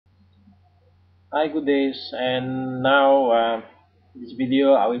Hi, good days, and now this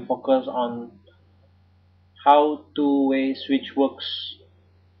video I will focus on how two-way switch works,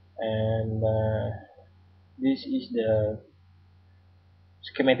 and this is the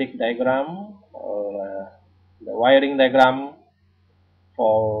schematic diagram or the wiring diagram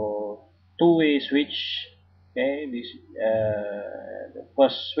for two-way switch. Okay, this the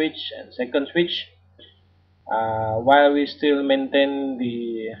first switch and second switch. While we still maintain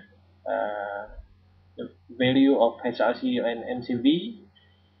the value of HRC and MCB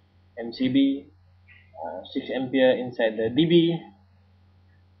 6 ampere inside the dB.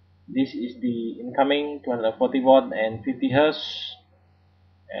 This is the incoming 240 watt and 50 hertz.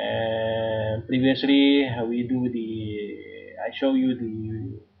 And previously I show you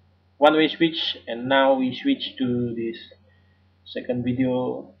the one-way switch, and now we switch to this second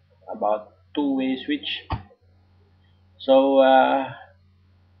video about two-way switch. So uh,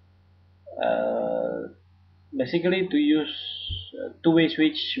 basically, to use two-way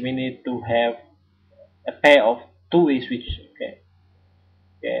switch, we need to have a pair of two-way switch. Okay,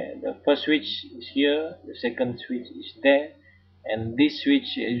 the first switch is here, the second switch is there, and this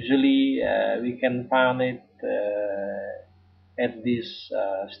switch usually we can find it at this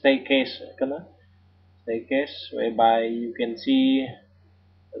staircase whereby you can see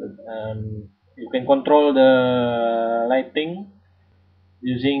you can control the lighting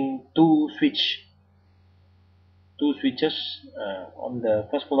using two switches on the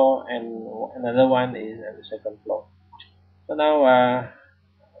first floor, and another one is at the second floor. So now I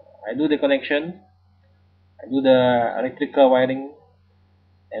do the connection, I do the electrical wiring,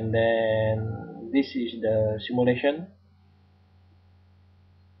 and then this is the simulation.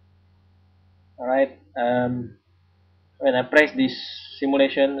 Alright, when I press this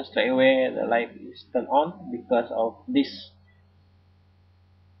simulation, straight away the light is turned on because of this.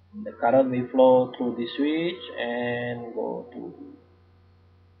 The current will flow through the switch and go to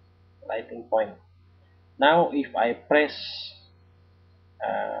lighting point. Now if I press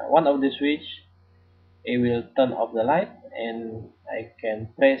one of the switch, it will turn off the light, and I can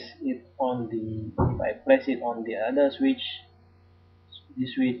press it on the if I press it on the other switch,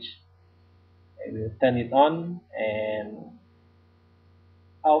 this switch, I will turn it on and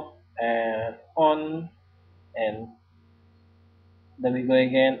off and on, and then we go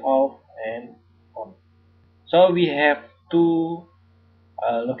again off and on. So we have two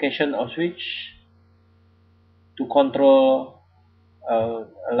location of switch to control a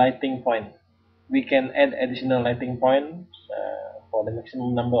lighting point. We can add additional lighting points for the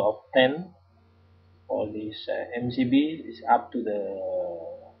maximum number of 10. For this MCB is up to the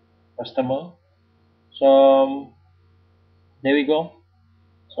customer. So there we go.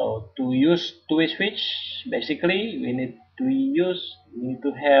 So to use two-way switch, basically we need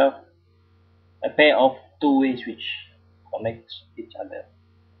to have a pair of two-way switch connect each other,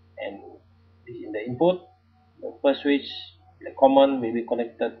 and this in the input. The first switch, the common, will be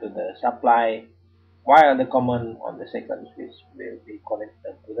connected to the supply, while the common on the second switch will be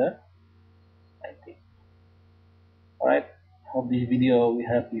connected to the lighting. Alright, hope this video will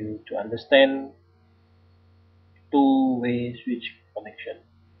help you to understand two-way switch connection.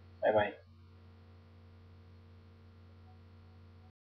 Bye bye.